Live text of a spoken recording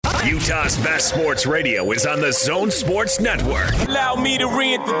Utah's best sports radio is on the Zone Sports Network. Allow me to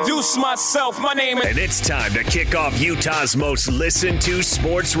reintroduce myself. My name is... And it's time to kick off Utah's most listened to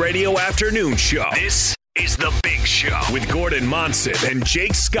sports radio afternoon show. This is The Big Show with Gordon Monson and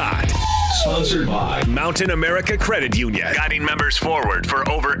Jake Scott. Sponsored by Mountain America Credit Union, guiding members forward for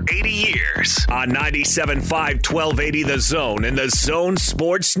over 80 years. On 97.5 1280 The Zone and the Zone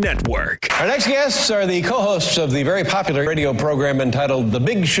Sports Network. Our next guests are the co-hosts of the very popular radio program entitled The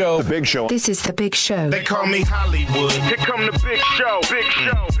Big Show. The Big Show. This is The Big Show. They call me Hollywood. Here come the Big Show. Big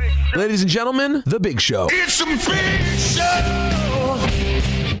Show. Big Show. Ladies and gentlemen, The Big Show. It's a big show.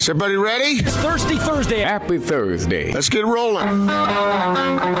 Is everybody ready? It's Thirsty Thursday. Happy Thursday. Let's get rolling.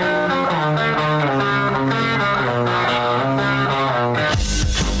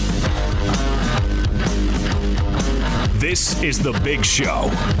 This is The Big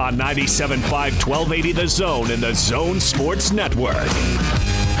Show on 97.5 1280 The Zone and the Zone Sports Network.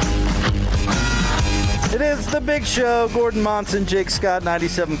 It is The Big Show. Gordon Monson, Jake Scott,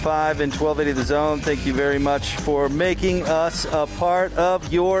 97.5 and 1280 The Zone. Thank you very much for making us a part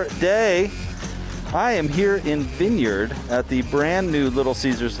of your day. I am here in Vineyard at the brand new Little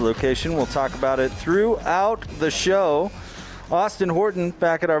Caesars location. We'll talk about it throughout the show. Austin Horton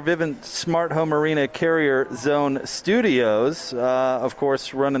back at our Vivint Smart Home Arena Carrier Zone Studios, of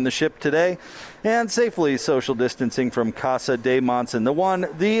course, running the ship today and safely social distancing from Casa de Monson. The one,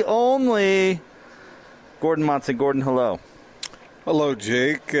 the only Gordon Monson. Gordon, hello. Hello,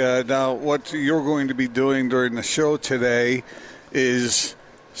 Jake. Now, what you're going to be doing during the show today is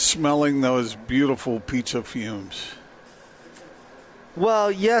smelling those beautiful pizza fumes.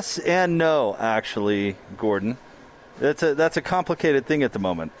 Well, yes and no, actually, Gordon. That's a complicated thing at the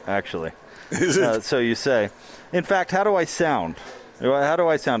moment, actually. Is it? So you say. In fact, how do I sound? How do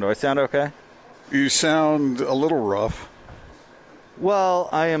I sound? Do I sound okay? You sound a little rough. Well,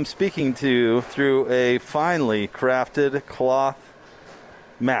 I am speaking to you through a finely crafted cloth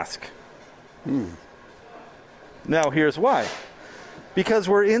mask. Now, here's why. Because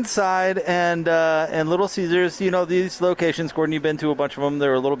we're inside, and Little Caesars, you know, these locations, Gordon, you've been to a bunch of them.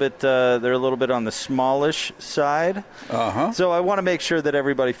 They're a little bit on the smallish side. So I want to make sure that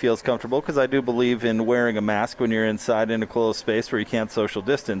everybody feels comfortable, because I do believe in wearing a mask when you're inside in a closed space where you can't social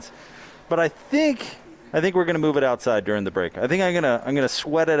distance. But I think we're going to move it outside during the break. I think I'm gonna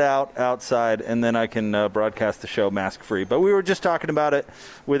sweat it out outside, and then I can broadcast the show mask-free. But we were just talking about it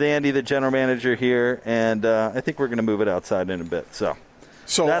with Andy, the general manager here, and I think we're going to move it outside in a bit. So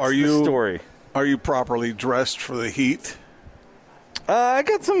that's the story. Are you properly dressed for the heat? I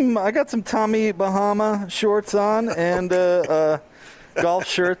got some Tommy Bahama shorts on and a golf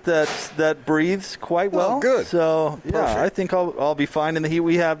shirt that breathes quite well. Oh, good. So yeah, Perfect. I think I'll be fine in the heat.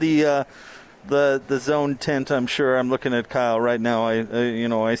 We have the zone tent. I'm sure. I'm looking at Kyle right now.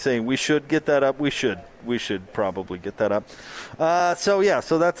 I say we should get that up. We should probably get that up. So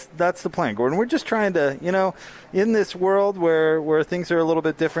that's the plan, Gordon. We're just trying to, in this world where things are a little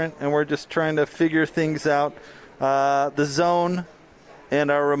bit different, and we're just trying to figure things out. The zone and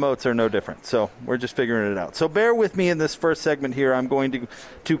our remotes are no different. So we're just figuring it out. So bear with me in this first segment here. I'm going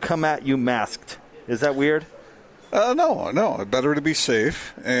to come at you masked. Is that weird? No. Better to be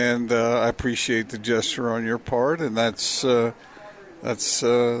safe, and I appreciate the gesture on your part, and that's a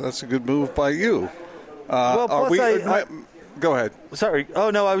good move by you. Well, plus go ahead. Sorry. Oh,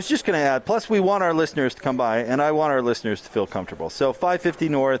 no, I was just going to add. Plus, we want our listeners to come by, and I want our listeners to feel comfortable. So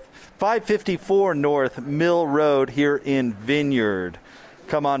 554 North Mill Road here in Vineyard.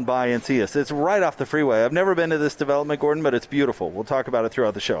 Come on by and see us. It's right off the freeway. I've never been to this development, Gordon, but it's beautiful. We'll talk about it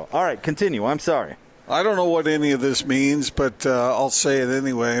throughout the show. All right, continue. I'm sorry. I don't know what any of this means, but I'll say it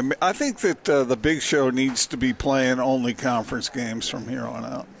anyway. I think that the Big Show needs to be playing only conference games from here on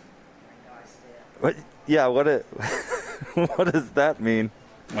out. What? Yeah, what does that mean?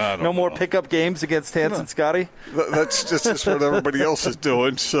 No more pickup games against Hanson Scotty? That's just what everybody else is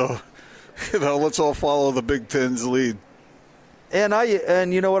doing. So, let's all follow the Big Ten's lead.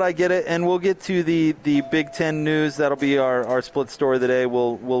 And you know what, I get it, and we'll get to the Big Ten news. That'll be our split story of the day.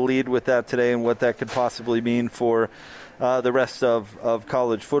 We'll lead with that today and what that could possibly mean for the rest of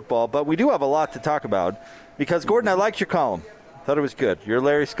college football. But we do have a lot to talk about because, Gordon, I liked your column. Thought it was good. Your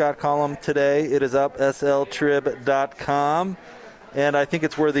Larry Scott column today, it is up, sltrib.com, and I think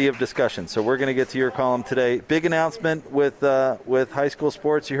it's worthy of discussion. So we're going to get to your column today. Big announcement with high school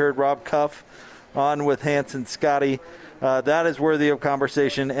sports. You heard Rob Cuff on with Hanson Scotty. That is worthy of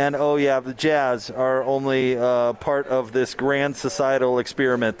conversation. And, the Jazz are only part of this grand societal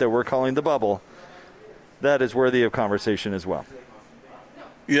experiment that we're calling the bubble. That is worthy of conversation as well.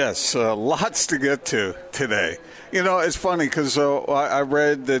 Yes, lots to get to today. You know, it's funny because I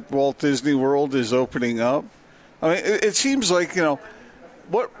read that Walt Disney World is opening up. I mean, it seems like, you know,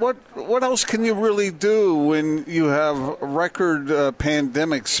 what else can you really do when you have record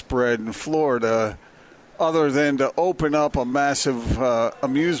pandemic spread in Florida other than to open up a massive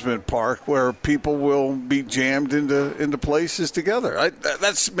amusement park where people will be jammed into places together?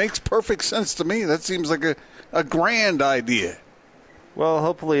 That makes perfect sense to me. That seems like a grand idea. Well,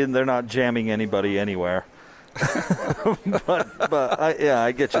 hopefully they're not jamming anybody anywhere. but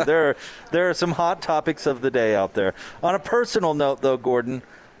I get you. There are some hot topics of the day out there. On a personal note, though, Gordon,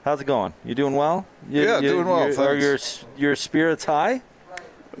 how's it going? You doing well? Doing well. Are your spirits high?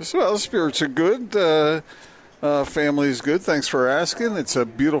 Well, spirits are good. Family's good. Thanks for asking. It's a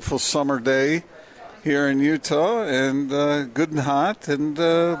beautiful summer day here in Utah, and good and hot, and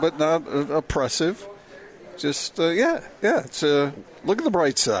but not oppressive. Just it's look at the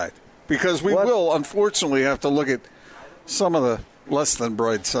bright side, because we will unfortunately have to look at some of the less than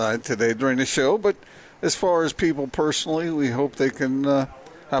bright side today during the show. But as far as people personally, we hope they can have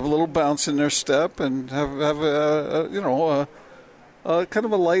a little bounce in their step and have a kind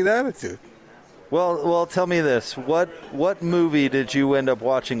of a light attitude. Well, tell me this: what movie did you end up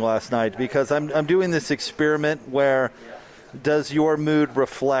watching last night? Because I'm doing this experiment where. Does your mood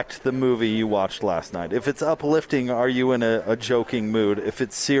reflect the movie you watched last night? If it's uplifting, are you in a joking mood? If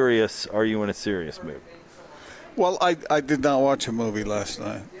it's serious, are you in a serious mood? Well, I did not watch a movie last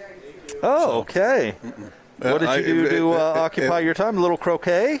night. Oh, okay. What did you do to occupy your time? A little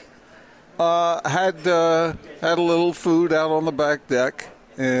croquet? Had a little food out on the back deck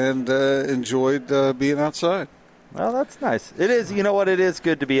and enjoyed being outside. Well, that's nice. It is. You know what? It is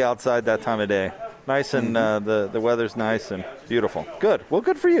good to be outside that time of day. Nice, and the weather's nice and beautiful. Good. Well,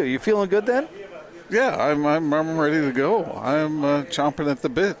 good for you. You feeling good then? Yeah, I'm ready to go. I'm chomping at the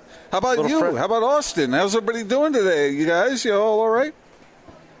bit. How about you? How about Austin? How's everybody doing today? You guys, you all right?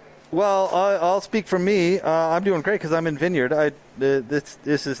 Well, I'll speak for me. I'm doing great because I'm in Vineyard.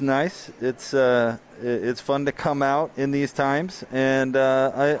 This is nice. It's fun to come out in these times, and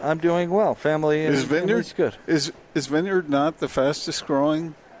I'm doing well. Family's good. Is Vineyard not the fastest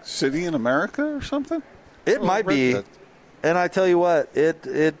growing city in America or something? It might be. And I tell you what,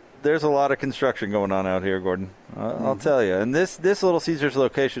 there's a lot of construction going on out here, Gordon. I'll tell you. And this Little Caesars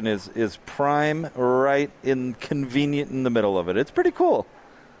location is prime, right convenient in the middle of it. It's pretty cool.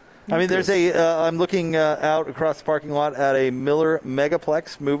 I mean, there's I'm looking out across the parking lot at a Miller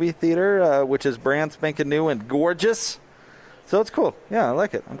Megaplex movie theater, which is brand spanking new and gorgeous. So it's cool. Yeah, I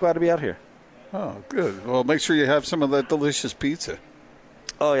like it. I'm glad to be out here. Oh, good. Well, make sure you have some of that delicious pizza.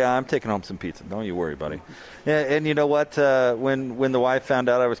 Oh, yeah, I'm taking home some pizza. Don't you worry, buddy. And you know what? When the wife found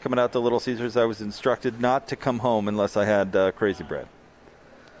out I was coming out to Little Caesars, I was instructed not to come home unless I had crazy bread.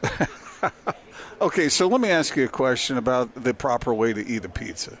 Okay, so let me ask you a question about the proper way to eat a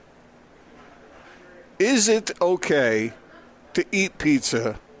pizza. Is it okay to eat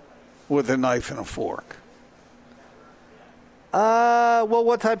pizza with a knife and a fork? Well,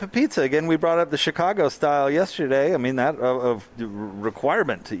 what type of pizza? Again, we brought up the Chicago style yesterday. I mean, that of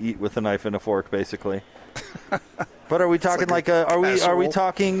requirement to eat with a knife and a fork, basically. But are we talking are we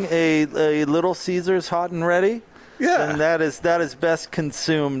talking a Little Caesars hot and ready? Yeah. And that is best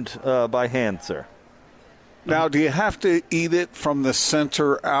consumed by hand, sir. Now, do you have to eat it from the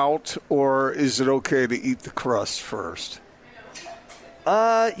center out, or is it okay to eat the crust first?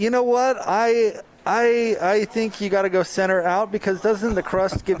 You know what? I think you got to go center out, because doesn't the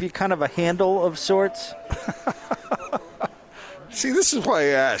crust give you kind of a handle of sorts? See, this is why I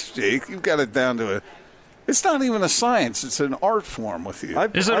asked, Jake. You've got it down to it's not even a science. It's an art form with you.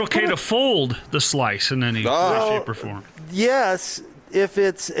 Is it okay to fold the slice in any shape or form? Yes, if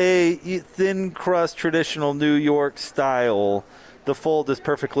it's a thin crust, traditional New York style, the fold is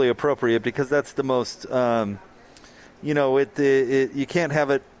perfectly appropriate, because that's the most, you can't have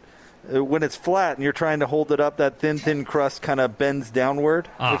it when it's flat and you're trying to hold it up. That thin crust kind of bends downward,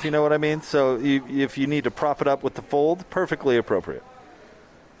 if you know what I mean. So if you need to prop it up with the fold, perfectly appropriate.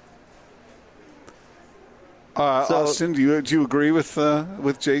 Austin, do you agree with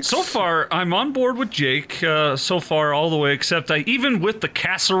Jake? So far, I'm on board with Jake. So far, all the way. Except even with the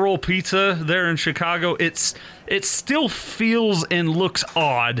casserole pizza there in Chicago, it still feels and looks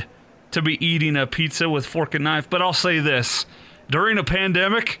odd to be eating a pizza with fork and knife. But I'll say this: during a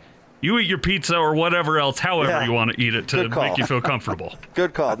pandemic, you eat your pizza or whatever else, however you want to eat it to make you feel comfortable.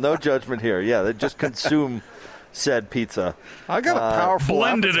 Good call. No judgment here. Yeah, they just consume said pizza. I got a powerful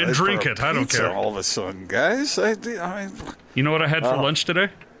blend it and drink it. I don't care. All of a sudden, guys. You know what I had for lunch today?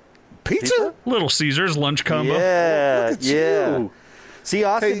 Pizza? Little Caesars lunch combo. Yeah, you. See,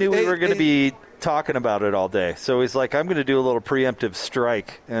 Austin knew we were going to be talking about it all day. So he's like, I'm going to do a little preemptive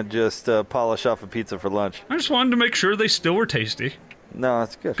strike and just polish off a pizza for lunch. I just wanted to make sure they still were tasty. No,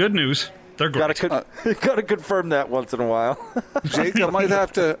 that's good. Good news. They're great. Got to confirm that once in a while. Jake, I might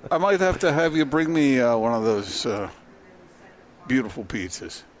have to have you bring me one of those beautiful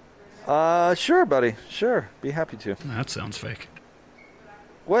pizzas. Sure, buddy. Sure. Be happy to. That sounds fake.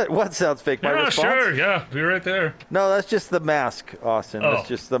 What sounds fake? My response? Sure. Yeah, be right there. No, that's just the mask, Austin. Oh. That's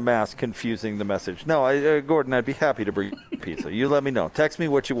just the mask confusing the message. No, Gordon, I'd be happy to bring pizza. You let me know. Text me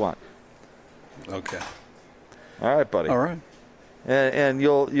what you want. Okay. All right, buddy. All right. And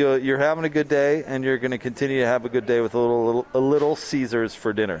you're having a good day, and you're going to continue to have a good day with a little Caesars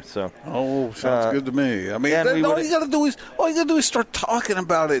for dinner. So. Oh, sounds good to me. I mean, all you got to do is start talking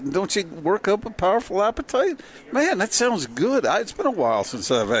about it, and don't you work up a powerful appetite? Man, that sounds good. It's been a while since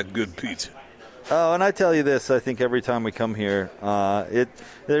I've had good pizza. Oh, and I tell you this, I think every time we come here,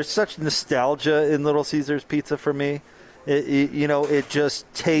 there's such nostalgia in Little Caesars pizza for me. It just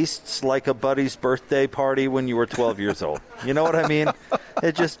tastes like a buddy's birthday party when you were 12 years old. You know what I mean?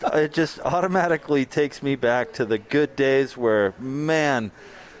 It just automatically takes me back to the good days where, man,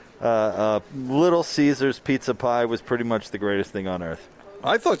 Little Caesars pizza pie was pretty much the greatest thing on earth.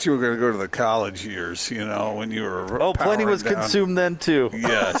 I thought you were going to go to the college years, when you were Oh, plenty was down. Consumed then, too.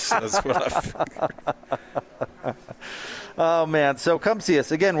 Yes, that's what I figured. Oh, man. So come see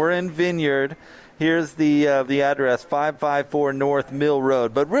us. Again, we're in Vineyard. Here's the address, 554 North Mill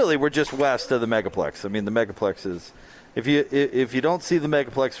Road. But really, we're just west of the Megaplex. I mean, the Megaplex is if you don't see the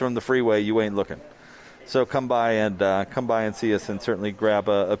Megaplex from the freeway, you ain't looking. So come by and see us, and certainly grab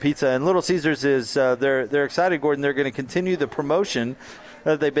a pizza. And Little Caesars is they're excited, Gordon. They're going to continue the promotion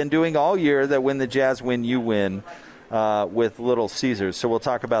that they've been doing all year. That when the Jazz win, you win with Little Caesars. So we'll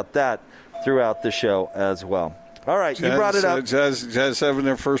talk about that throughout the show as well. All right, you brought it up. Jazz having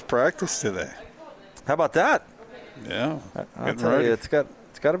their first practice today. How about that? Yeah, I'll tell you, it's got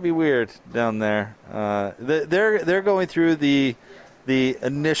to be weird down there. They're going through the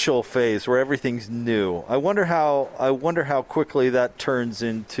initial phase where everything's new. I wonder how quickly that turns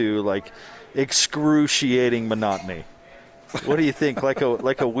into like excruciating monotony. What do you think? Like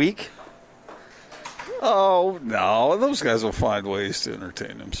a week? Oh no, those guys will find ways to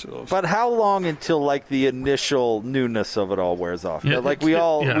entertain themselves. But how long until like the initial newness of it all wears off? Yeah, like we've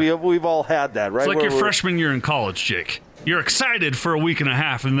all had that, right? It's like your freshman year in college, Jake. You're excited for a week and a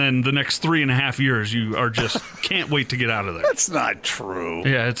half, and then the next 3.5 years, you are just can't wait to get out of there. That's not true.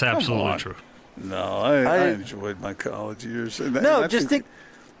 Yeah, it's absolutely true. No, I enjoyed my college years. Think about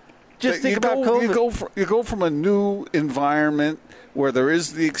COVID. You go from a new environment where there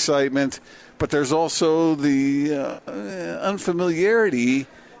is the excitement, but there's also the unfamiliarity.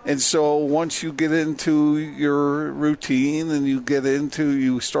 And so once you get into your routine and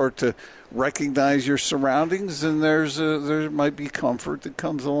you start to recognize your surroundings, and there might be comfort that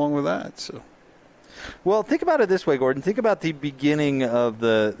comes along with that. So, well, think about it this way, Gordon. Think about the beginning of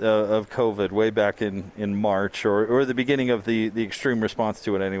of COVID way back in March, or the beginning of the extreme response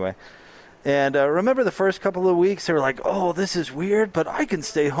to it anyway. And remember the first couple of weeks, they were like, oh, this is weird, but I can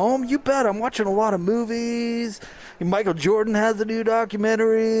stay home. You bet. I'm watching a lot of movies. Michael Jordan has a new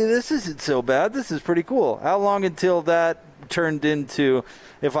documentary. This isn't so bad. This is pretty cool. How long until that turned into,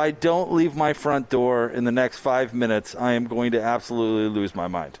 if I don't leave my front door in the next 5 minutes, I am going to absolutely lose my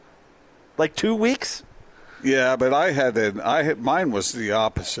mind? Like 2 weeks? Yeah, but mine was the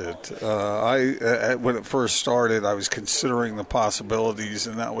opposite. When it first started, I was considering the possibilities,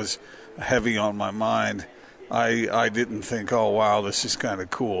 and that was heavy on my mind. I didn't think, oh, wow, this is kind of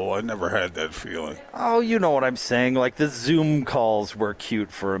cool. I never had that feeling. Oh, you know what I'm saying. Like the Zoom calls were cute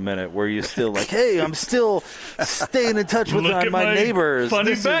for a minute where you're still like, hey, I'm still staying in touch with my neighbors.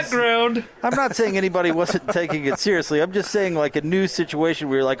 Funny background. I'm not saying anybody wasn't taking it seriously. I'm just saying like a new situation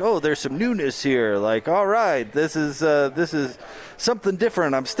where you're like, oh, there's some newness here. Like, all right, this is something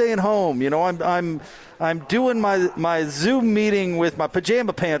different. I'm staying home. I'm doing my Zoom meeting with my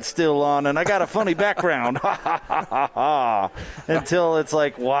pajama pants still on, and I got a funny background. Until it's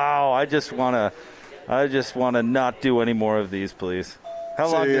like, wow, I just wanna not do any more of these, please. How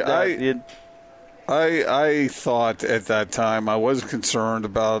long did that? I thought at that time I was concerned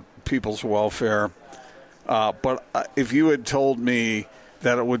about people's welfare, but if you had told me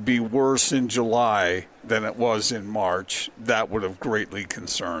that it would be worse in July than it was in March, that would have greatly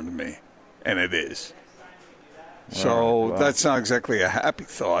concerned me, and it is. So that's not exactly a happy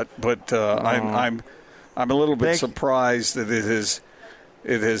thought, but I'm a little bit surprised that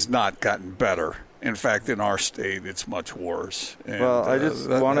it has not gotten better. In fact, in our state, it's much worse. And, I just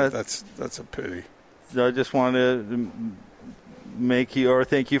want to. That's a pity. I just want to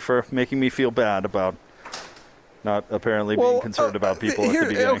thank you for making me feel bad about not apparently being concerned about people at the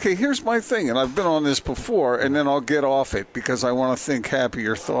beginning. Okay, here's my thing, and I've been on this before, and then I'll get off it because I want to think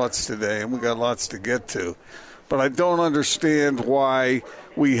happier thoughts today, and we got lots to get to. But I don't understand why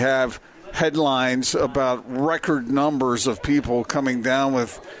we have headlines about record numbers of people coming down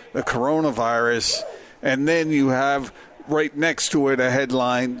with the coronavirus, and then you have right next to it a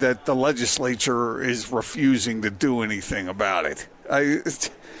headline that the legislature is refusing to do anything about it.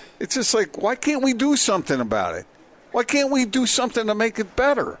 It's just like, why can't we do something about it? Why can't we do something to make it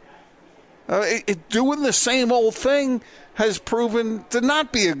better? Doing the same old thing has proven to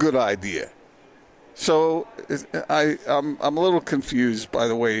not be a good idea. So I'm a little confused by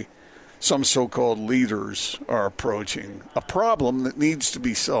the way some so-called leaders are approaching a problem that needs to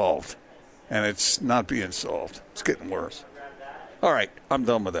be solved, and it's not being solved. It's getting worse. All right, I'm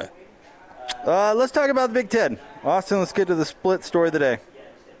done with that. Let's talk about the Big Ten. Austin, let's get to the split story of the day.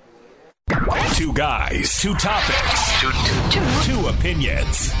 Two guys, two topics, two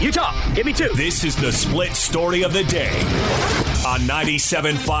opinions. Utah, give me two. This is the split story of the day on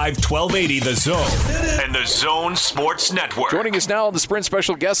 97.5 1280 The Zone and The Zone Sports Network. Joining us now on the Sprint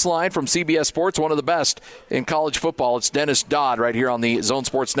Special Guest Line from CBS Sports, one of the best in college football. It's Dennis Dodd right here on the Zone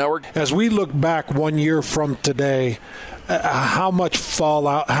Sports Network. As we look back 1 year from today, how much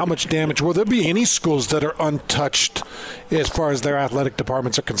fallout, how much damage, will there be any schools that are untouched as far as their athletic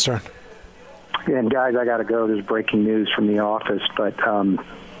departments are concerned? And guys, I got to go. There's breaking news from the office, but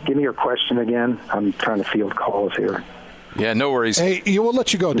give me your question again. I'm trying to field calls here. Yeah, no worries. Hey, we'll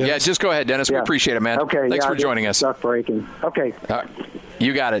let you go, Dennis. Yeah, just go ahead, Dennis. Yeah. We appreciate it, man. Okay. Thanks for joining us. Stuff breaking. Okay.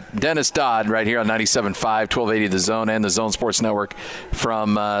 You got it. Dennis Dodd right here on 97.5 1280 The Zone and the Zone Sports Network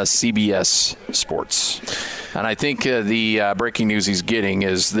from CBS Sports. And I think the breaking news he's getting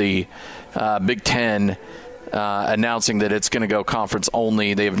is the Big Ten announcing that it's going to go conference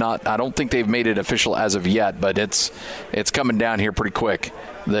only. They have not. I don't think they've made it official as of yet, but it's coming down here pretty quick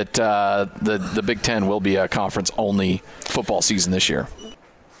that the Big Ten will be a conference only football season this year.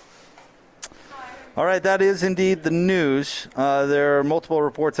 All right, that is indeed the news. There are multiple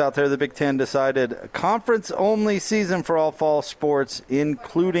reports out there. The Big Ten decided a conference-only season for all fall sports,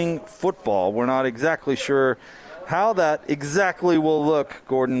 including football. We're not exactly sure how that exactly will look,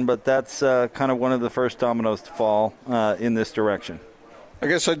 Gordon, but that's kind of one of the first dominoes to fall in this direction. I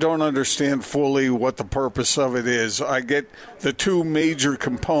guess I don't understand fully what the purpose of it is. I get the two major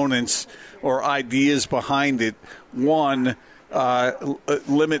components or ideas behind it. One,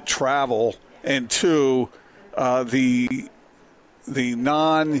 limit travel, and two, the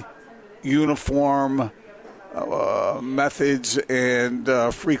non-uniform methods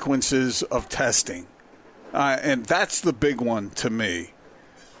and frequencies of testing. And that's the big one to me.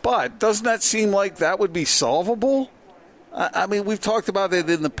 But doesn't that seem like that would be solvable? I mean, we've talked about it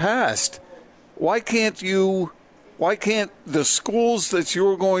in the past. Why can't the schools that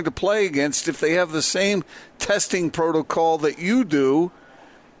you're going to play against, if they have the same testing protocol that you do,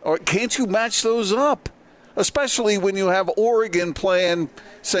 or can't you match those up? Especially when you have Oregon playing,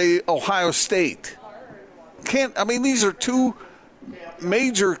 say, Ohio State. These are two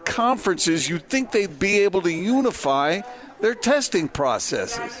major conferences. You'd think they'd be able to unify their testing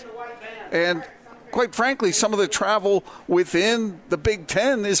processes. And quite frankly, some of the travel within the Big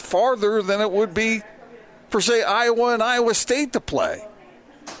Ten is farther than it would be for, say, Iowa and Iowa State to play.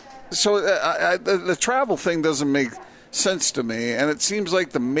 So the travel thing doesn't make sense to me, and it seems like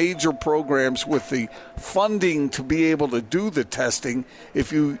the major programs with the funding to be able to do the testing,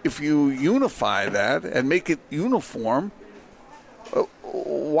 if you unify that and make it uniform,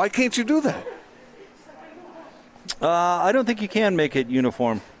 why can't you do that? I don't think you can make it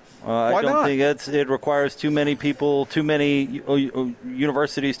uniform. Why I don't not? think it requires too many people, too many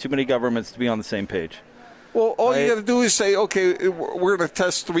universities, too many governments to be on the same page. Well, all you got to do is say, okay, we're going to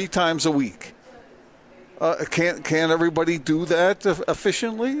test 3 times a week. Can't everybody do that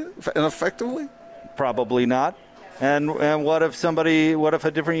efficiently and effectively? Probably not. And what if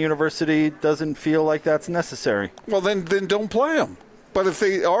a different university doesn't feel like that's necessary? Well, then don't play them. But if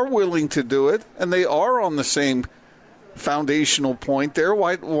they are willing to do it and they are on the same foundational point there,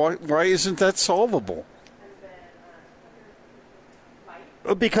 why isn't that solvable?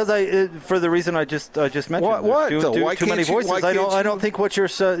 Because for the reason I just mentioned, what? Too many voices. I don't think what you're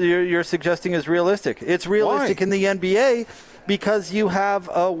suggesting is realistic. It's realistic in the NBA because you have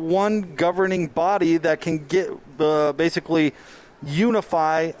one governing body that can basically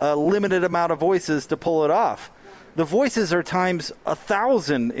unify a limited amount of voices to pull it off. The voices are times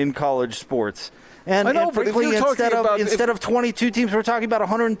 1,000 in college sports. And, I know, and but if frankly, you're talking instead of 22 teams, we're talking about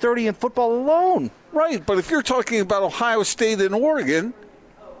 130 in football alone. Right, but if you're talking about Ohio State and Oregon,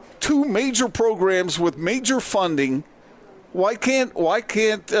 two major programs with major funding, why can't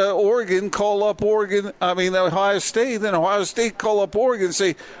Oregon call up Ohio State, and Ohio State call up Oregon and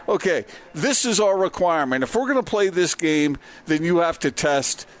say, okay, this is our requirement. If we're going to play this game, then you have to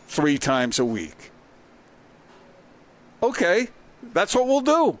test 3 times a week. Okay, that's what we'll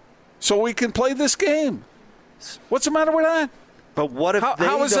do. So we can play this game. What's the matter with that? But what if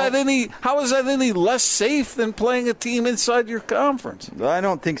how is that any less safe than playing a team inside your conference? I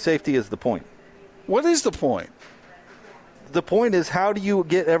don't think safety is the point. What is the point? The point is, how do you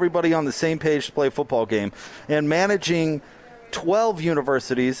get everybody on the same page to play a football game? And managing 12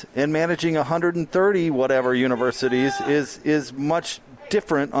 universities and managing 130 whatever universities is much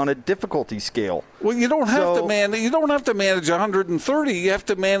different on a difficulty scale. Well, you don't have to manage 130. You have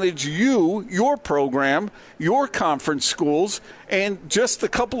to manage your program, your conference schools, and just a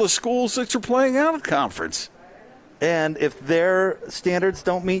couple of schools that you're playing out of conference. And if their standards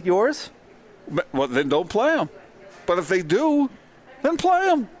don't meet yours? Well, then don't play them. But if they do, then play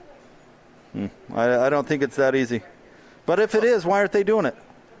them. I don't think it's that easy. But if it is, why aren't they doing it?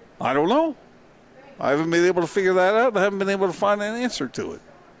 I don't know. I haven't been able to figure that out. I haven't been able to find an answer to it.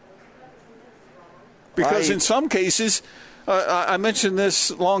 Because in some cases, I mentioned this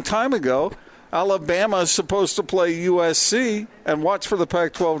a long time ago, Alabama is supposed to play USC and watch for the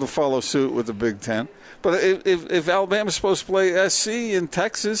Pac-12 to follow suit with the Big Ten. But if Alabama is supposed to play SC in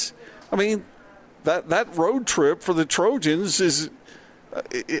Texas, I mean, that road trip for the Trojans is,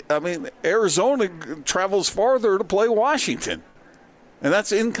 Arizona travels farther to play Washington. And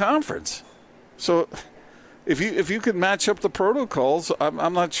that's in conference. So if you can match up the protocols,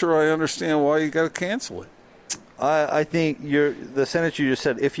 I'm not sure I understand why you got to cancel it. I think the sentence you just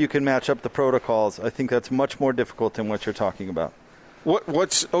said, if you can match up the protocols, I think that's much more difficult than what you're talking about.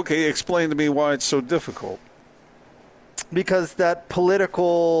 Explain to me why it's so difficult. Because that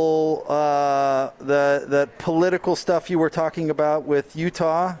political that political stuff you were talking about with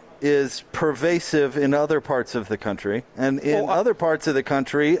Utah is pervasive in other parts of the country, and in other parts of the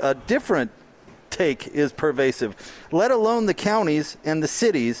country, a different take is pervasive, let alone the counties and the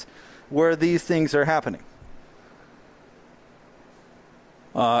cities where these things are happening.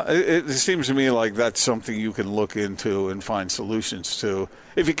 It seems to me like that's something you can look into and find solutions to.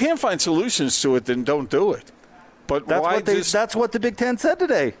 If you can't find solutions to it, then don't do it. But that's what the Big Ten said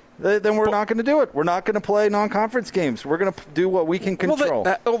today. Then we're not going to do it. We're not going to play non-conference games. We're going to do what we can control.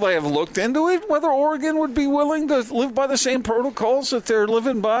 They have looked into it, whether Oregon would be willing to live by the same protocols that they're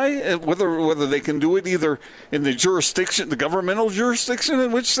living by, whether they can do it either in the governmental jurisdiction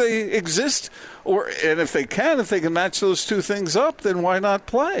in which they exist, and if they can match those two things up, then why not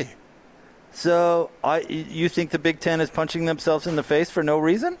play? So you think the Big Ten is punching themselves in the face for no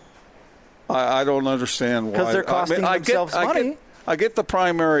reason? I don't understand why. Because they're costing themselves money. I get the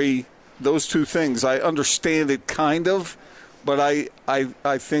primary, those two things. I understand it kind of, but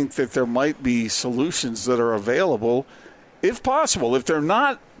I think that there might be solutions that are available, if possible. If they're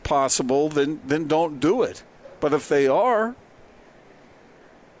not possible, then don't do it. But if they are,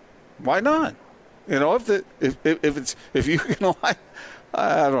 why not? You know, if you can,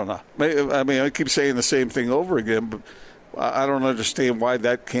 I don't know. I mean, I keep saying the same thing over again, but I don't understand why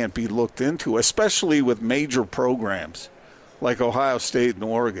that can't be looked into, especially with major programs like Ohio State and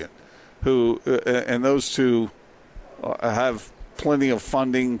Oregon, and those two have plenty of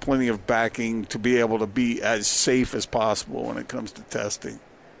funding, plenty of backing to be able to be as safe as possible when it comes to testing.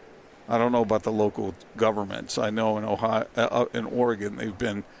 I don't know about the local governments. I know in Oregon, they've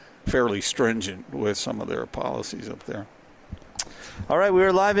been fairly stringent with some of their policies up there. All right, we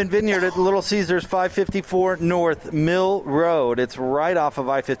are live in Vineyard at Little Caesars, 554 North Mill Road. It's right off of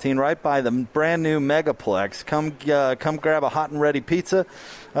I-15, right by the brand new Megaplex. Come grab a hot and ready pizza.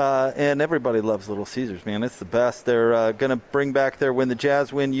 And everybody loves Little Caesars, man. It's the best. They're going to bring back their When the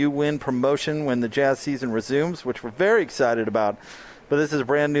Jazz Win, You Win promotion when the Jazz season resumes, which we're very excited about. But this is a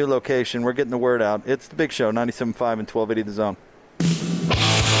brand new location. We're getting the word out. It's the Big Show, 97.5 and 1280 The Zone.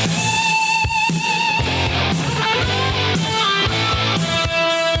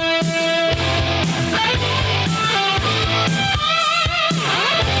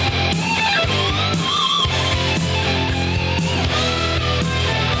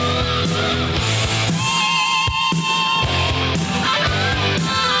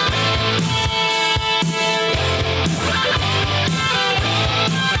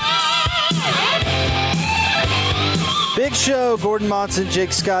 Show. Gordon Monson,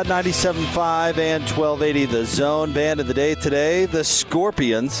 Jake Scott, 97.5 and 1280 The Zone. Band of the day today, the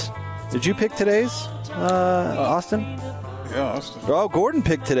Scorpions. Did you pick today's, Austin? Yeah, Austin. Oh, Gordon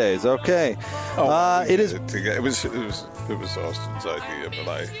picked today's. Okay. It was Austin's idea, but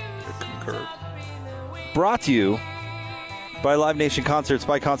I concurred. Brought to you by Live Nation Concerts.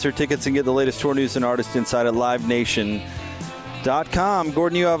 Buy concert tickets and get the latest tour news and artist insight at livenation.com.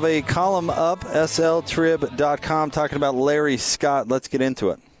 Gordon, you have a column up, sltrib.com, talking about Larry Scott. Let's get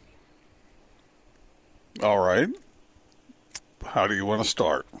into it. All right. How do you want to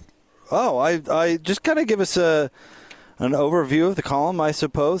start? Oh, I just kind of give us an overview of the column, I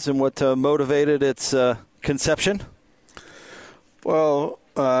suppose, and what motivated its conception. Well,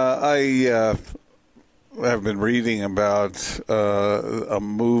 I have been reading about a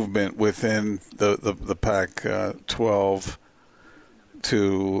movement within the Pac-12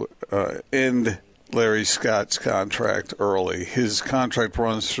 to end Larry Scott's contract early. His contract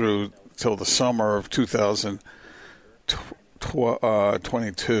runs through till the summer of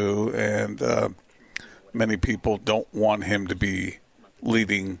 2022, and many people don't want him to be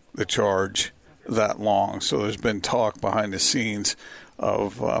leading the charge that long. So there's been talk behind the scenes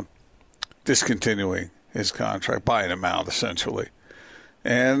of discontinuing his contract, buying him out, essentially.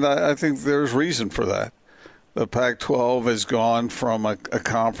 And I think there's reason for that. The Pac-12 has gone from a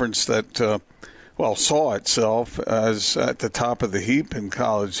conference that, saw itself as at the top of the heap in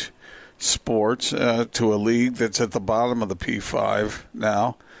college sports to a league that's at the bottom of the P5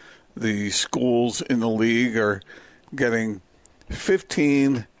 now. The schools in the league are getting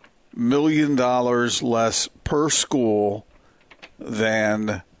 $15 million less per school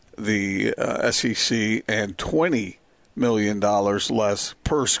than the SEC, and $20 million less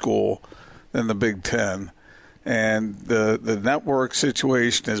per school than the Big Ten. And the network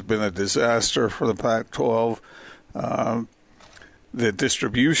situation has been a disaster for the Pac-12. The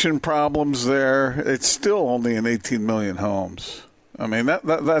distribution problems there, it's still only in 18 million homes. I mean,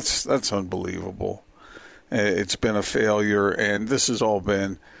 that's unbelievable. It's been a failure, and this has all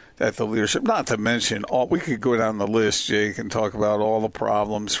been at the leadership. Not to mention, we could go down the list, Jake, and talk about all the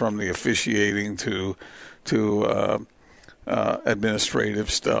problems from the officiating to administrative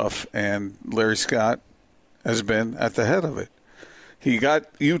stuff. And Larry Scott has been at the head of it. He got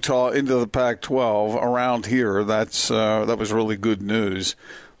Utah into the Pac-12 around here. That was really good news.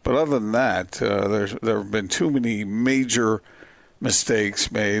 But other than that, there have been too many major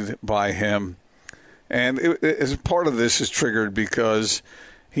mistakes made by him. And as part of this is triggered because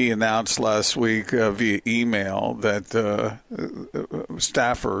he announced last week via email that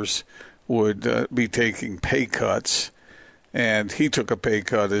staffers would be taking pay cuts, and he took a pay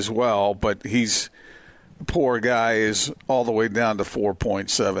cut as well. But the poor guy is all the way down to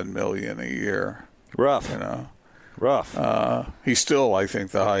 $4.7 million a year. Rough, rough. He's still, I think,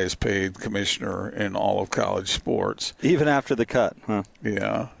 the highest paid commissioner in all of college sports, even after the cut. Huh?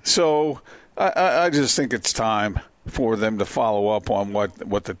 Yeah. So I just think it's time for them to follow up on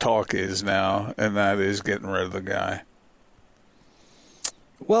what the talk is now, and that is getting rid of the guy.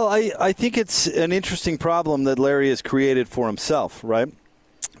 Well, I think it's an interesting problem that Larry has created for himself, right?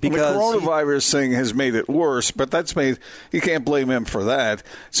 Because the coronavirus thing has made it worse, but you can't blame him for that.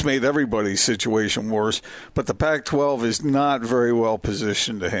 It's made everybody's situation worse, but the Pac-12 is not very well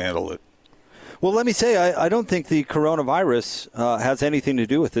positioned to handle it. Well, let me say, I don't think the coronavirus has anything to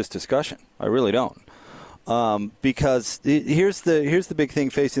do with this discussion. I really don't. Because here's the big thing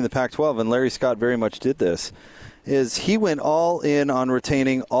facing the Pac-12, and Larry Scott very much did this, is he went all in on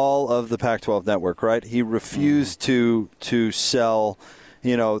retaining all of the Pac-12 network, right? He refused to sell,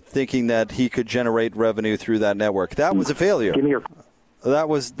 thinking that he could generate revenue through that network. That was a failure. That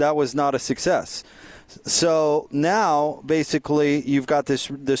was not a success. So now, basically, you've got this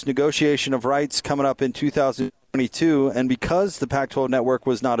negotiation of rights coming up in 2022, and because the Pac-12 network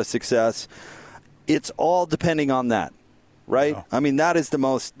was not a success, it's all depending on that, right? Oh. I mean, that is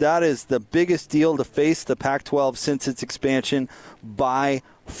the biggest deal to face the Pac-12 since its expansion by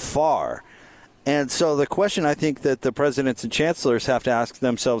far. And so the question I think that the presidents and chancellors have to ask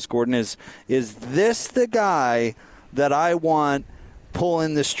themselves, Gordon, is this the guy that I want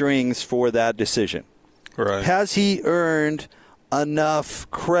pulling the strings for that decision? Right. Has he earned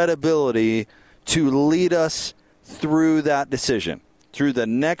enough credibility to lead us through that decision, through the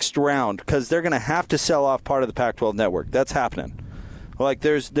next round? Because they're going to have to sell off part of the Pac-12 network. That's happening. Like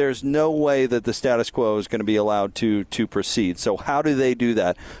there's no way that the status quo is going to be allowed to proceed. So how do they do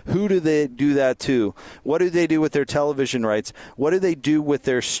that? Who do they do that to? What do they do with their television rights? What do they do with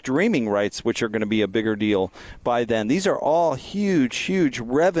their streaming rights, which are going to be a bigger deal by then? These are all huge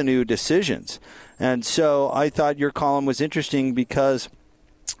revenue decisions. And so I thought your column was interesting because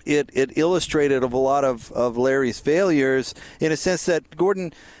it illustrated of a lot of Larry's failures in a sense that,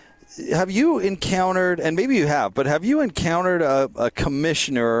 Gordon, have you encountered, and maybe you have, but have you encountered a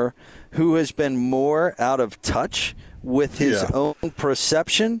commissioner who has been more out of touch with his own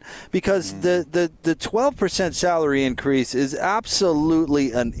perception? Because the 12% salary increase is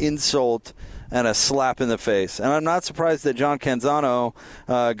absolutely an insult and a slap in the face. And I'm not surprised that John Canzano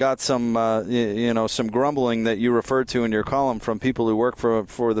got some some grumbling that you referred to in your column from people who work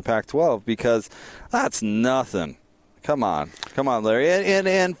for the Pac-12, because that's nothing. Come on, Larry.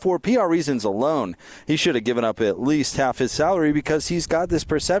 And for PR reasons alone, he should have given up at least half his salary, because he's got this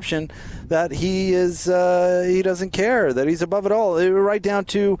perception that he doesn't care, that he's above it all. Right down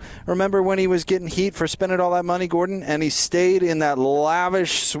to, remember when he was getting heat for spending all that money, Gordon, and he stayed in that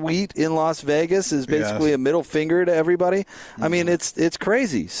lavish suite in Las Vegas is basically a middle finger to everybody. Mm-hmm. I mean, it's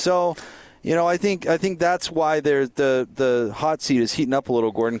crazy. So, I think that's why the hot seat is heating up a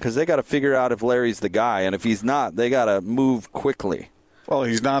little, Gordon, because they got to figure out if Larry's the guy, and if he's not, they got to move quickly. Well,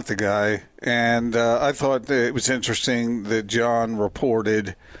 he's not the guy, and I thought it was interesting that John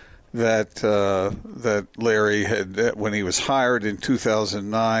reported that Larry had, when he was hired in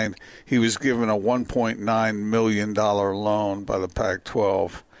 2009, he was given a $1.9 million loan by the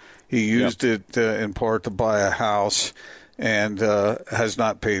Pac-12. He used it in part to buy a house, and has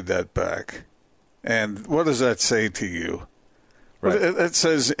not paid that back. And what does that say to you? Right. It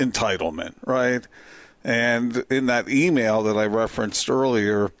says entitlement, right? And in that email that I referenced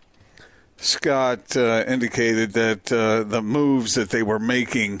earlier, Scott indicated that the moves that they were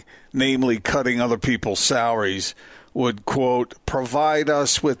making, namely cutting other people's salaries, would, quote, provide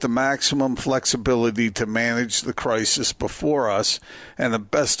us with the maximum flexibility to manage the crisis before us and the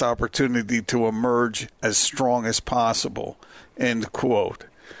best opportunity to emerge as strong as possible, end quote.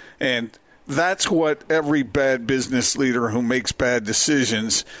 And that's what every bad business leader who makes bad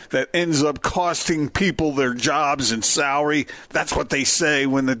decisions that ends up costing people their jobs and salary, that's what they say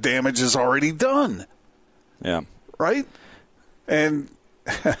when the damage is already done. Yeah. Right? And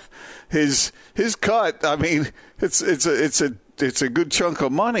his cut, I mean, it's a good chunk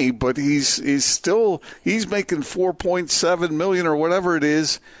of money, but he's making $4.7 million or whatever it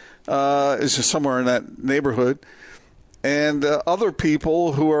is. It's just somewhere in that neighborhood. And other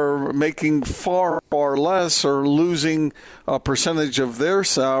people who are making far less are losing a percentage of their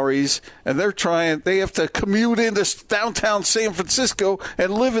salaries, and they have to commute into downtown San Francisco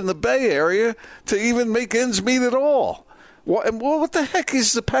and live in the Bay Area to even make ends meet at all. What the heck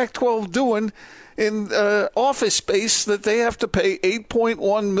is the Pac-12 doing in office space that they have to pay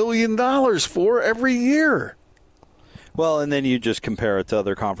 $8.1 million for every year? Well, and then you just compare it to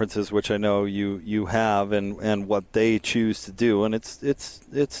other conferences, which I know you have, and what they choose to do, and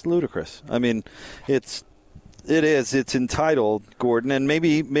it's ludicrous. I mean, it's entitled, Gordon, and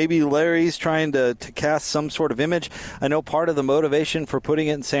maybe Larry's trying to cast some sort of image. I know part of the motivation for putting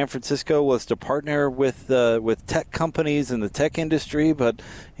it in San Francisco was to partner with tech companies in the tech industry, but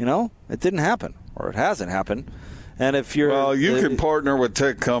it didn't happen, or it hasn't happened. And if you're you can partner with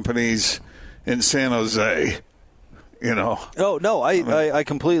tech companies in San Jose. Oh no, I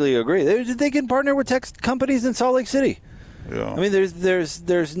completely agree. They can partner with tech companies in Salt Lake City. Yeah. I mean,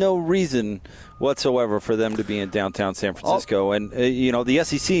 there's no reason whatsoever for them to be in downtown San Francisco, and the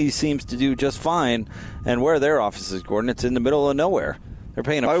SEC seems to do just fine. And where are their offices, Gordon? It's in the middle of nowhere. They're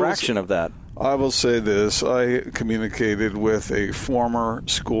paying a fraction of that. I will say this: I communicated with a former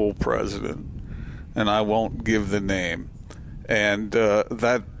school president, and I won't give the name. And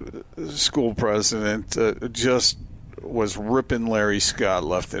that school president just was ripping Larry Scott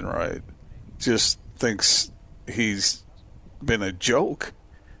left and right. Just thinks he's been a joke.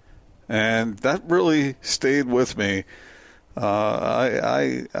 And that really stayed with me.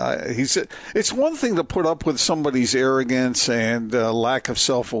 He said it's one thing to put up with somebody's arrogance and lack of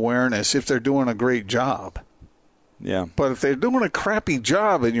self-awareness if they're doing a great job. Yeah. But if they're doing a crappy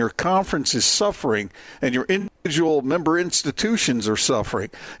job and your conference is suffering and your individual member institutions are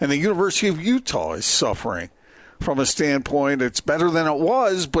suffering and the University of Utah is suffering, from a standpoint, it's better than it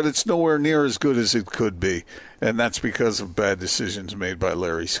was, but it's nowhere near as good as it could be, and that's because of bad decisions made by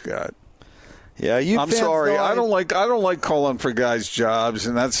Larry Scott. Yeah, I'm sorry. I don't like calling for guys' jobs,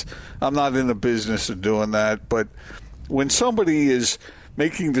 and I'm not in the business of doing that. But when somebody is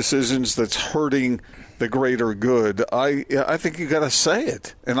making decisions that's hurting the greater good, I think you got to say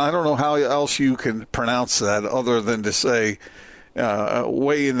it. And I don't know how else you can pronounce that other than to say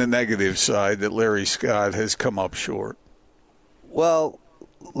way in the negative side that Larry Scott has come up short. Well,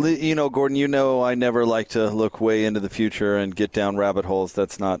 Gordon, I never like to look way into the future and get down rabbit holes.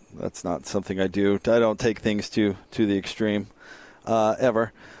 That's not something I do. I don't take things to the extreme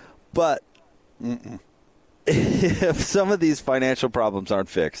ever. But if some of these financial problems aren't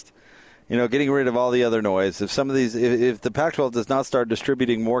fixed, getting rid of all the other noise, if the Pac-12 does not start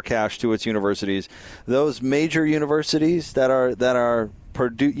distributing more cash to its universities, those major universities that are their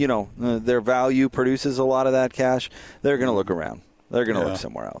value produces a lot of that cash, they're going to look around. They're going to look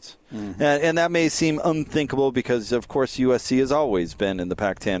somewhere else. Mm-hmm. And that may seem unthinkable because, of course, USC has always been in the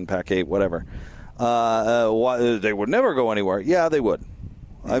Pac-10, Pac-8, whatever. They would never go anywhere. Yeah, they would.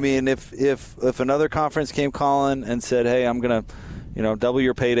 I mean, if another conference came calling and said, hey, I'm going to double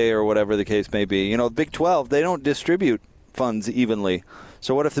your payday or whatever the case may be. The Big 12, they don't distribute funds evenly.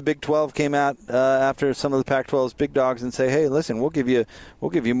 So what if the Big 12 came out after some of the Pac-12's big dogs and say, hey, listen, we'll give you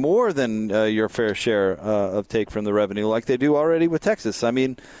more than your fair share of take from the revenue like they do already with Texas. I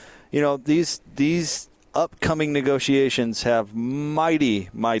mean, these upcoming negotiations have mighty,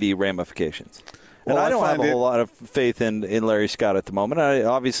 mighty ramifications. And I don't have a whole lot of faith in Larry Scott at the moment.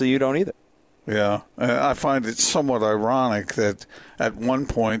 Obviously, you don't either. Yeah, I find it somewhat ironic that at one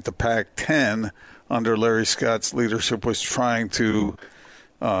point the Pac-10 under Larry Scott's leadership was trying to,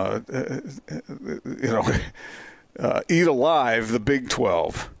 eat alive the Big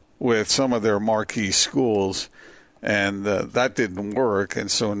 12 with some of their marquee schools, and that didn't work.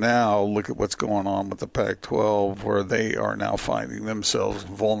 And so now look at what's going on with the Pac-12, where they are now finding themselves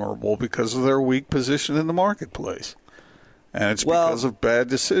vulnerable because of their weak position in the marketplace, and it's because of bad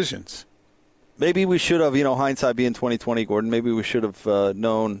decisions. Maybe we should have, hindsight being 20/20, Gordon. Maybe we should have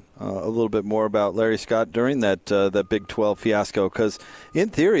known a little bit more about Larry Scott during that Big 12 fiasco. Because in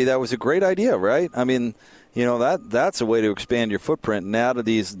theory, that was a great idea, right? I mean, that's a way to expand your footprint and out of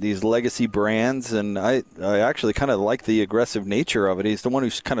these legacy brands. And I actually kind of like the aggressive nature of it. He's the one who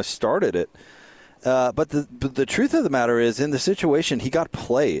kind of started it. But the truth of the matter is, in the situation, he got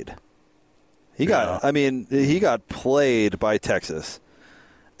played. He got played by Texas,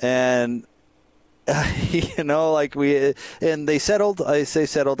 and. And they settled. I say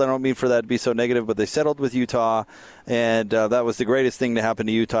settled. I don't mean for that to be so negative, but they settled with Utah, and that was the greatest thing to happen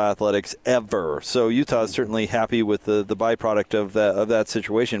to Utah athletics ever. So Utah is certainly happy with the byproduct of that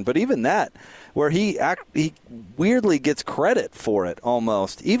situation. But even that, where he weirdly gets credit for it,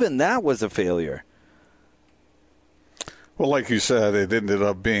 almost even that was a failure. Well, like you said, it ended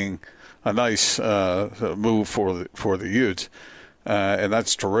up being a nice move for the Utes. And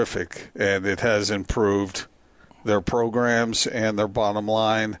that's terrific, and it has improved their programs and their bottom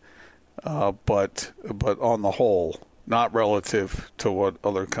line, but on the whole, not relative to what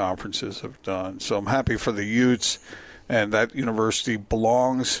other conferences have done. So I'm happy for the Utes, and that university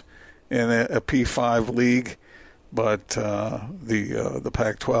belongs in a P5 league, but the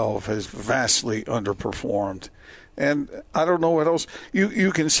Pac-12 has vastly underperformed. And I don't know what else.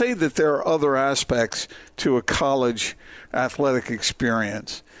 You can say that there are other aspects to a college athletic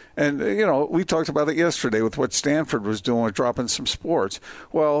experience. And, we talked about it yesterday with what Stanford was doing with dropping some sports.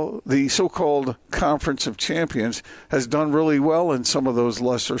 Well, the so-called Conference of Champions has done really well in some of those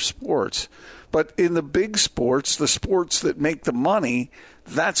lesser sports. But in the big sports, the sports that make the money,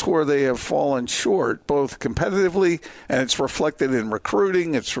 that's where they have fallen short, both competitively, and it's reflected in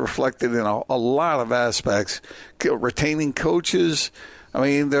recruiting. It's reflected in a lot of aspects. Retaining coaches. I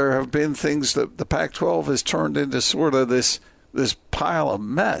mean, there have been things that the Pac-12 has turned into sort of this pile of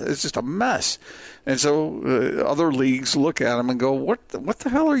mess. It's just a mess. And so other leagues look at them and go, what the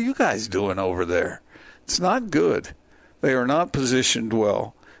hell are you guys doing over there? It's not good. They are not positioned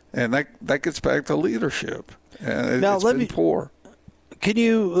well. And that gets back to leadership. And it's been poor.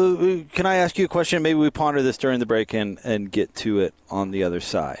 Can I ask you a question? Maybe we ponder this during the break and get to it on the other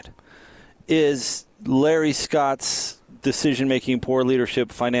side. Is Larry Scott's decision-making, poor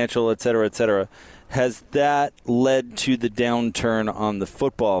leadership, financial, et cetera, has that led to the downturn on the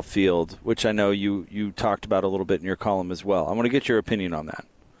football field, which I know you talked about a little bit in your column as well? I want to get your opinion on that.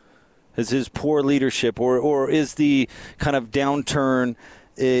 Is his poor leadership or is the kind of downturn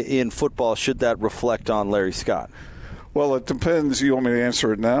in football, should that reflect on Larry Scott? Well, it depends. You want me to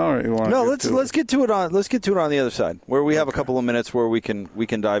answer it now, or you want? No, let's get to it on the other side, where we have a couple of minutes where we can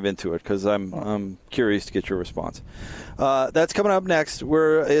dive into it, because I'm curious to get your response. That's coming up next.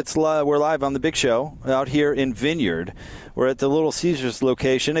 We're live on the Big Show out here in Vineyard. We're at the Little Caesars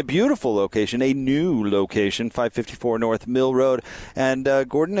location, a beautiful location, a new location, 554 North Mill Road. And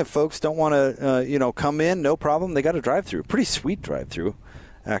Gordon, if folks don't want to come in, no problem. They got a drive-through, pretty sweet drive-through.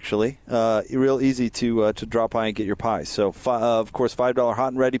 Actually, real easy to drop by and get your pies. So, of course, $5 hot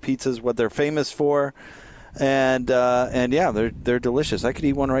and ready pizza is what they're famous for, and yeah, they're delicious. I could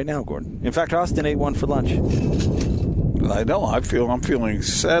eat one right now, Gordon. In fact, Austin ate one for lunch. I know. I'm feeling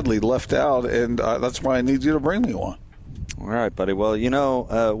sadly left out, and that's why I need you to bring me one. All right, buddy. Well,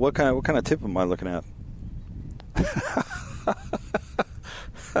 what kind of tip am I looking at?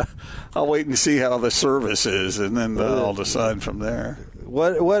 I'll wait and see how the service is, and then I'll decide from there.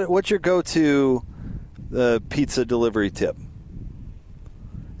 What's your go-to pizza delivery tip?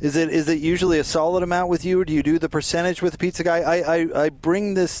 Is it usually a solid amount with you, or do you do the percentage with the pizza guy? I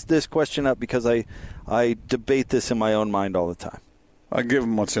bring this question up because I debate this in my own mind all the time. I give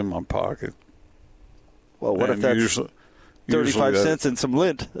them what's in my pocket. Well, what if that's 35 cents and some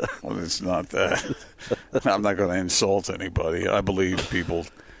lint? Well, it's not that. I'm not going to insult anybody. I believe people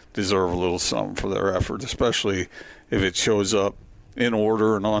deserve a little something for their effort, especially if it shows up in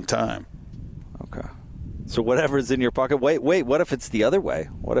order and on time. Okay. So whatever's in your pocket. Wait. What if it's the other way?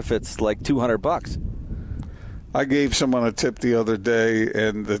 What if it's like $200? I gave someone a tip the other day,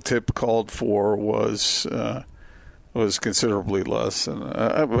 and the tip called for was considerably less. And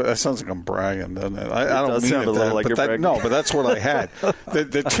that sounds like I'm bragging, doesn't it? I don't mean it a little like you're bragging. No, but that's what I had.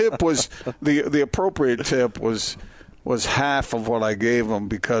 The tip was the appropriate tip was half of what I gave them,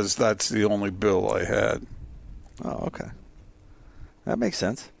 because that's the only bill I had. Oh, okay. That makes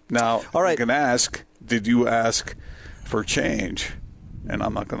sense. Now, all right. You can ask, did you ask for change? And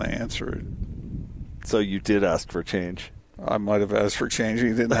I'm not going to answer it. So you did ask for change. I might have asked for change. He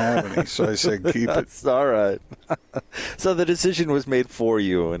didn't have any, so I said keep it. That's all right. So the decision was made for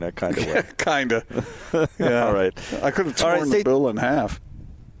you in a kind of way. Kind of. Yeah. All right. I could have torn the bill in half.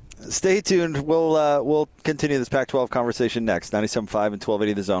 Stay tuned. We'll continue this Pac-12 conversation next. 97.5 and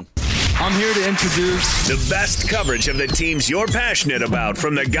 1280 The Zone. I'm here to introduce the best coverage of the teams you're passionate about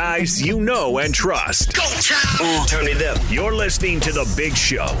from the guys you know and trust. Go, Child! Turn it up. You're listening to The Big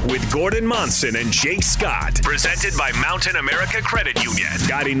Show with Gordon Monson and Jake Scott. Presented by Mountain America Credit Union.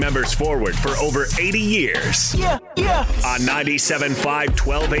 Guiding members forward for over 80 years. Yeah. On 97.5,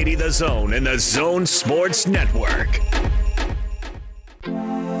 1280 The Zone and the Zone Sports Network.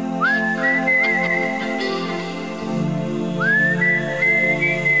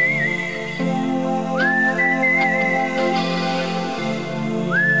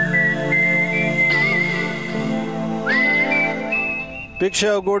 Big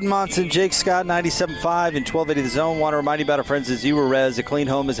Show, Gordon Monson, Jake Scott, 97.5 and 1280 The Zone. Want to remind you about our friends at Zerorez. A clean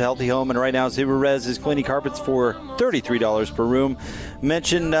home is a healthy home, and right now Zerorez is cleaning carpets for $33 per room.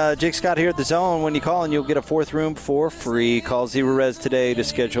 Mention Jake Scott here at The Zone. When you call, and you'll get a fourth room for free. Call Zerorez today to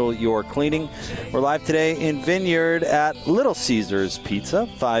schedule your cleaning. We're live today in Vineyard at Little Caesars Pizza,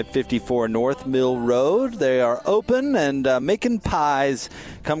 554 North Mill Road. They are open and making pies.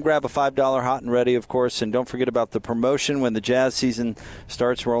 Come grab a $5 hot and ready, of course, and don't forget about the promotion when the Jazz season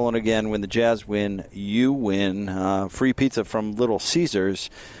starts rolling again. When the Jazz win, you win. Free pizza from Little Caesars.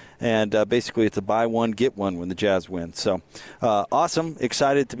 And basically it's a buy one, get one when the Jazz win. So awesome.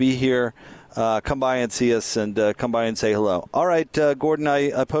 Excited to be here. Come by and see us, and come by and say hello. All right, Gordon,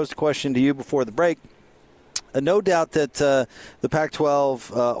 I posed a question to you before the break. No doubt that the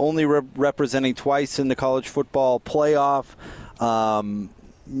Pac-12 only representing twice in the college football playoff,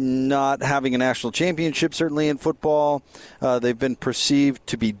 not having a national championship, certainly in football. They've been perceived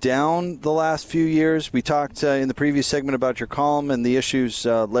to be down the last few years. We talked in the previous segment about your column and the issues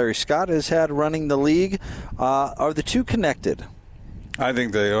Larry Scott has had running the league. Are the two connected? I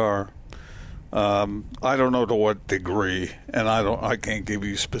think they are. I don't know to what degree, and I can't give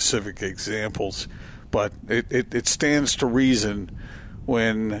you specific examples, but it stands to reason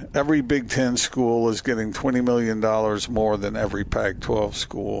when every Big Ten school is getting $20 million more than every Pac-12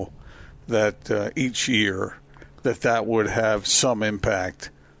 school, that each year that would have some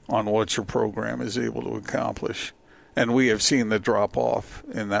impact on what your program is able to accomplish. And we have seen the drop-off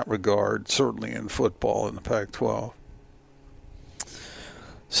in that regard, certainly in football in the Pac-12.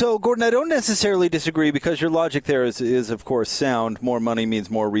 So, Gordon, I don't necessarily disagree, because your logic there is of course sound. More money means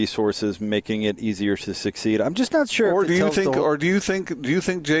more resources, making it easier to succeed. I'm just not sure. Do you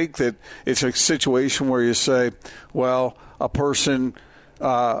think, Jake, that it's a situation where you say, well, a person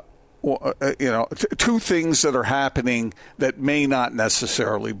two things that are happening that may not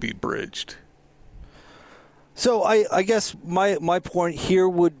necessarily be bridged. So I guess my point here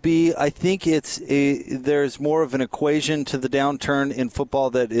would be I think there's more of an equation to the downturn in football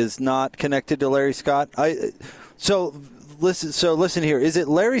that is not connected to Larry Scott. So listen here. Is it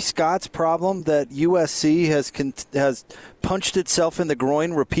Larry Scott's problem that USC has punched itself in the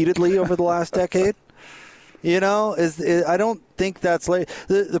groin repeatedly over the last decade? I don't think that's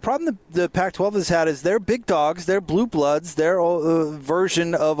the problem the Pac-12 has had is they're big dogs, they're blue bloods, their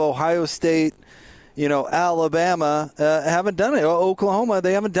version of Ohio State, Alabama haven't done it. Oklahoma,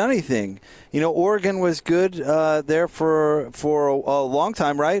 they haven't done anything. Oregon was good there for a long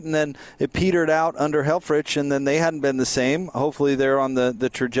time, right? And then it petered out under Helfrich, and then they hadn't been the same. Hopefully they're on the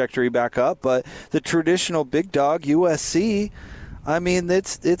trajectory back up. But the traditional big dog, USC, I mean,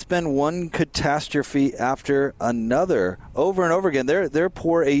 it's been one catastrophe after another, over and over again. Their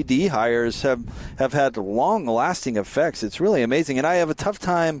poor AD hires have had long-lasting effects. It's really amazing, and I have a tough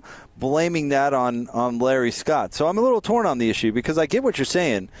time blaming that on Larry Scott. So I'm a little torn on the issue because I get what you're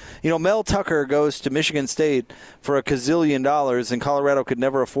saying. Mel Tucker goes to Michigan State for $1 gazillion, and Colorado could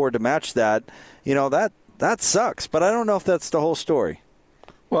never afford to match that. That sucks, but I don't know if that's the whole story.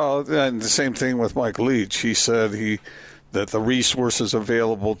 Well, and the same thing with Mike Leach. He said that the resources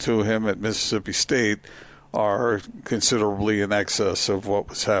available to him at Mississippi State are considerably in excess of what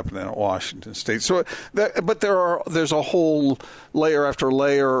was happening at Washington State. So, but there's a whole layer after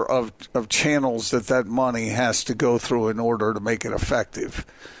layer of channels that money has to go through in order to make it effective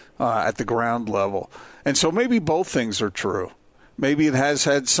at the ground level. And so maybe both things are true. Maybe it has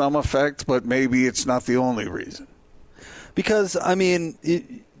had some effect, but maybe it's not the only reason. Because, I mean,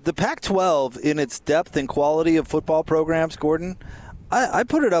 the Pac-12, in its depth and quality of football programs, Gordon, I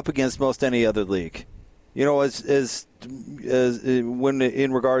put it up against most any other league. As when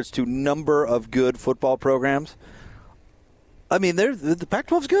in regards to number of good football programs. I mean, the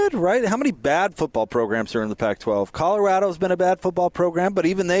Pac-12's good, right? How many bad football programs are in the Pac-12? Colorado's been a bad football program, but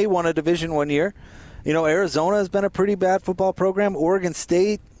even they won a division one year. Arizona has been a pretty bad football program. Oregon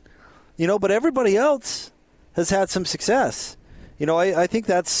State, but everybody else has had some success. I think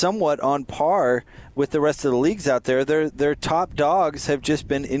that's somewhat on par with the rest of the leagues out there. Their top dogs have just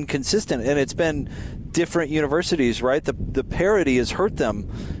been inconsistent, and it's been different universities, right? The parity has hurt them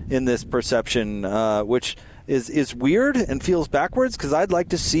in this perception, which is weird and feels backwards because I'd like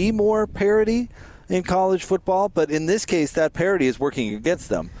to see more parity in college football, but in this case, that parity is working against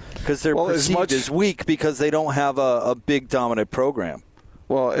them because they're perceived as weak because they don't have a big dominant program.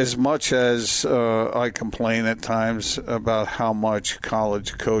 Well, as much as I complain at times about how much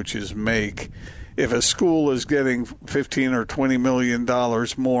college coaches make, if a school is getting $15 or $20 million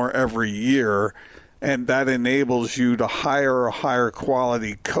more every year, and that enables you to hire a higher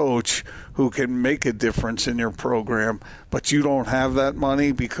quality coach who can make a difference in your program, but you don't have that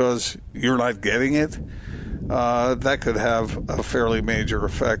money because you're not getting it, that could have a fairly major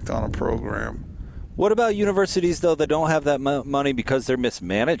effect on a program. What about universities, though, that don't have that money because they're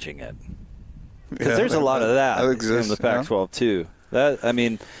mismanaging it? Because there's a lot of that in the Pac-12, too.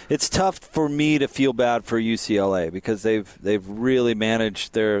 It's tough for me to feel bad for UCLA because they've really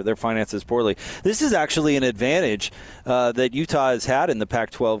managed their finances poorly. This is actually an advantage that Utah has had in the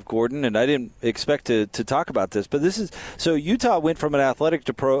Pac-12, Gordon, and I didn't expect to talk about this, but so Utah went from an athletic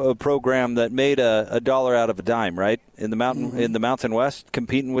program that made a dollar out of a dime, right? In the Mountain West,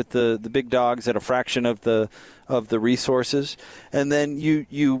 competing with the big dogs at a fraction of the resources, and then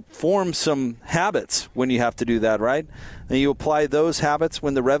you form some habits when you have to do that, right? And you apply those habits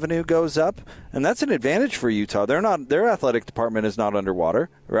when the revenue goes up, and that's an advantage for Utah. Their athletic department is not underwater,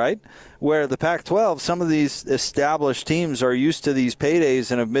 right? Where the Pac-12, some of these established teams are used to these paydays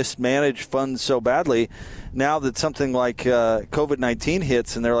and have mismanaged funds so badly. Now that something like COVID-19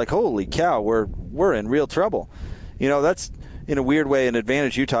 hits, and they're like, "Holy cow, we're in real trouble." That's in a weird way an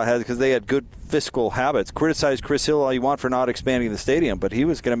advantage Utah has because they had good fiscal habits. Criticize Chris Hill all you want for not expanding the stadium, but he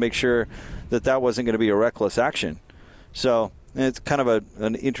was going to make sure that wasn't going to be a reckless action. So it's kind of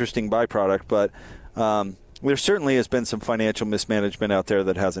an interesting byproduct, but there certainly has been some financial mismanagement out there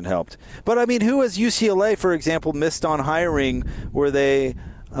that hasn't helped. But, I mean, who has UCLA, for example, missed on hiring where they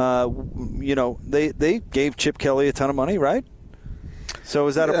gave Chip Kelly a ton of money, right? So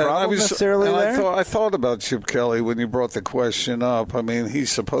is that a problem necessarily there? I thought about Chip Kelly when you brought the question up. I mean,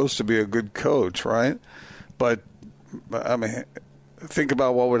 he's supposed to be a good coach, right? But, I mean, think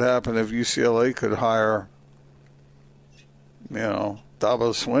about what would happen if UCLA could hire, Dabo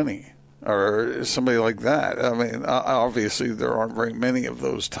Swinney or somebody like that. I mean, obviously there aren't very many of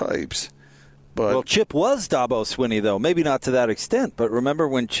those types. But well, Chip was Dabo Swinney, though. Maybe not to that extent. But remember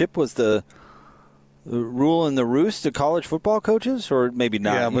when Chip was the rule in the roost to college football coaches? Or maybe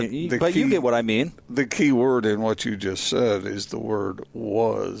not. Yeah, but you get what I mean. The key word in what you just said is the word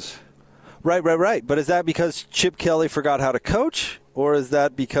was. Right. But is that because Chip Kelly forgot how to coach? Or is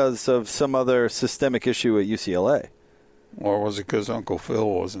that because of some other systemic issue at UCLA? Or was it because Uncle Phil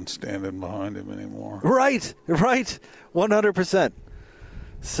wasn't standing behind him anymore? Right. 100%.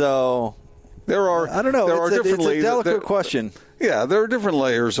 So there are, I don't know. It's a delicate question. Yeah, there are different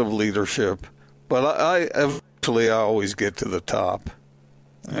layers of leadership, but I always get to the top,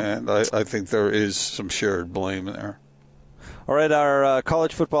 and I think there is some shared blame there. All right, our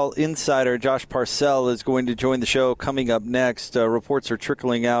college football insider, Josh Parcell, is going to join the show coming up next. Reports are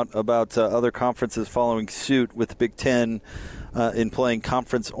trickling out about other conferences following suit with the Big Ten in playing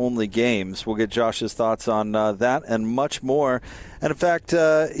conference-only games. We'll get Josh's thoughts on that and much more. And, in fact,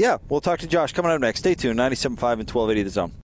 we'll talk to Josh coming up next. Stay tuned, 97.5 and 1280 The Zone.